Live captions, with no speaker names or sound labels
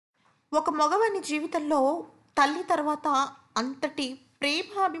ఒక మగవాని జీవితంలో తల్లి తర్వాత అంతటి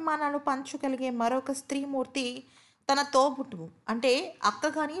ప్రేమాభిమానాలు పంచగలిగే మరొక స్త్రీమూర్తి తన తోబుట్టువు. అంటే అక్క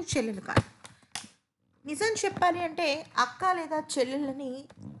కానీ, చెల్లెలు కానీ. నిజం చెప్పాలి అంటే అక్క లేదా చెల్లెళ్ళని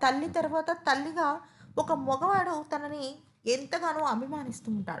తల్లి తర్వాత తల్లిగా ఒక మగవాడు తనని ఎంతగానో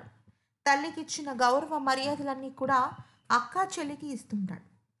అభిమానిస్తూ ఉంటాడు. తల్లికిచ్చిన గౌరవ మర్యాదలన్నీ కూడా అక్క, చెల్లికి ఇస్తుంటాడు.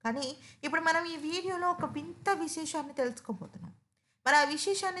 కానీ ఇప్పుడు మనం ఈ వీడియోలో ఒక వింత విశేషాన్ని తెలుసుకోబోతున్నాం. మరి ఆ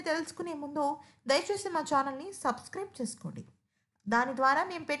విశేషాన్ని తెలుసుకునే ముందు దయచేసి మా ఛానల్ని సబ్స్క్రైబ్ చేసుకోండి. దాని ద్వారా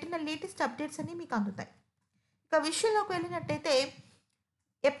మేము పెట్టిన లేటెస్ట్ అప్డేట్స్ అన్నీ మీకు అందుతాయి. ఇక విషయంలోకి వెళ్ళినట్టయితే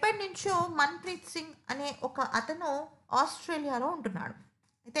ఎప్పటినుంచో మన్‌ప్రీత్ సింగ్ అనే ఒక అతను ఆస్ట్రేలియాలో ఉంటున్నాడు.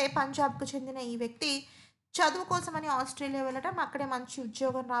 అయితే పంజాబ్‌కు చెందిన ఈ వ్యక్తి చదువు కోసమని ఆస్ట్రేలియా వెళ్ళటం, అక్కడే మంచి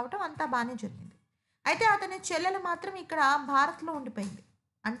ఉద్యోగం రావటం అంతా బానే జరిగింది. అయితే అతని చెల్లెలు మాత్రం ఇక్కడ భారత్‌లో ఉండిపోయింది.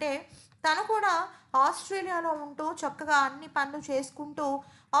 అంటే తను కూడా ఆస్ట్రేలియాలో ఉంటూ చక్కగా అన్ని పనులు చేసుకుంటూ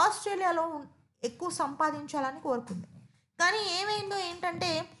ఆస్ట్రేలియాలో ఎక్కువ సంపాదించాలని కోరుకుంది. కానీ ఏమైందో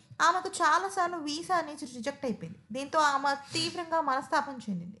ఏంటంటే ఆమెకు చాలా సార్లు వీసా అనేది రిజెక్ట్ అయిపోయింది. దీంతో ఆమె తీవ్రంగా మనస్తాపం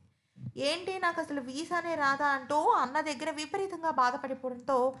చెందింది. ఏంటి నాకసలు వీసానే రాదా అంటూ అన్న దగ్గర విపరీతంగా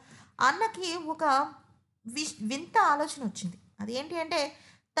బాధపడిపోవడంతో అన్నకి ఒక వింత ఆలోచన వచ్చింది. అదేంటి అంటే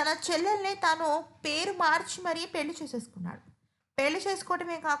తన చెల్లెల్ని తాను పేరు మార్చి మరీ పెళ్లి చేసేసుకున్నాడు. పెళ్లి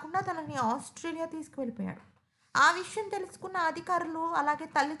చేసుకోవటమే కాకుండా తనని ఆస్ట్రేలియా తీసుకువెళ్ళిపోయాడు. ఆ విషయం తెలుసుకున్న అధికారులు, అలాగే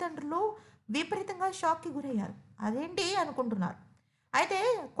తల్లిదండ్రులు విపరీతంగా షాక్‌కి గురయ్యారు. అదేంటి అనుకుంటున్నారు. అయితే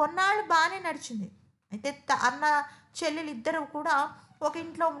కొన్నాళ్ళు బానే నడిచింది. అయితే అన్న, చెల్లెలిద్దరూ కూడా ఒక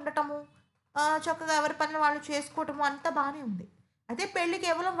ఇంట్లో ఉండటము, చక్కగా ఎవరి పనులు వాళ్ళు చేసుకోవటము అంతా బానే ఉంది. అయితే పెళ్లి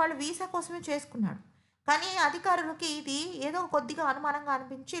కేవలం వాళ్ళు వీసా కోసమే చేసుకున్నాడు. కానీ అధికారులకి ఇది ఏదో కొద్దిగా అనుమానంగా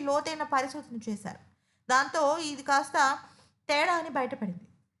అనిపించి లోతైన పరిశోధన చేశారు. దాంతో ఇది కాస్త తేడా అని బయటపడింది.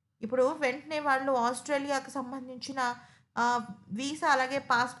 ఇప్పుడు వెంటనే వాళ్ళు ఆస్ట్రేలియాకి సంబంధించిన వీసా అలాగే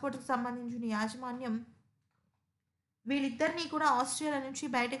పాస్‌పోర్ట్‌కి సంబంధించిన యాజమాన్యం వీళ్ళిద్దరిని కూడా ఆస్ట్రేలియా నుంచి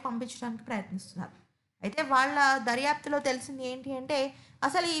బయటకి పంపించడానికి ప్రయత్నిస్తున్నారు. అయితే వాళ్ళ దర్యాప్తులో తెలిసింది ఏంటి అంటే,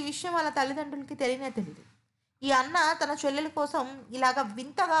 అసలు ఈ విషయం వాళ్ళ తల్లిదండ్రులకి తెలియనే తెలీదు. ఈ అన్న తన చెల్లెల కోసం ఇలాగ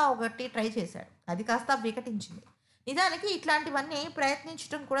వింతగా ఒకటి ట్రై చేశాడు. అది కాస్త వికటించింది. నిజానికి ఇట్లాంటివన్నీ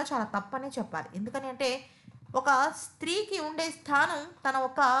ప్రయత్నించడం కూడా చాలా తప్పనే చెప్పాలి. ఎందుకని అంటే, ఒక స్త్రీకి ఉండే స్థానం తన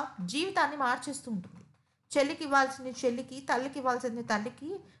ఒక జీవితాన్ని మార్చేస్తూ ఉంటుంది. చెల్లికి ఇవ్వాల్సింది చెల్లికి, తల్లికి ఇవ్వాల్సింది తల్లికి,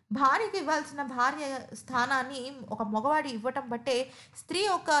 భార్యకి ఇవ్వాల్సిన భార్య స్థానాన్ని ఒక మగవాడు ఇవ్వటం బట్టే స్త్రీ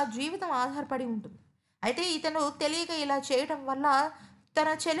యొక్క జీవితం ఆధారపడి ఉంటుంది. అయితే ఇతను తెలియక ఇలా చేయటం వల్ల తన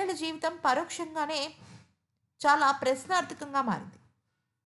చెల్లెల జీవితం పరోక్షంగానే చాలా ప్రశ్నార్థకంగా మారింది.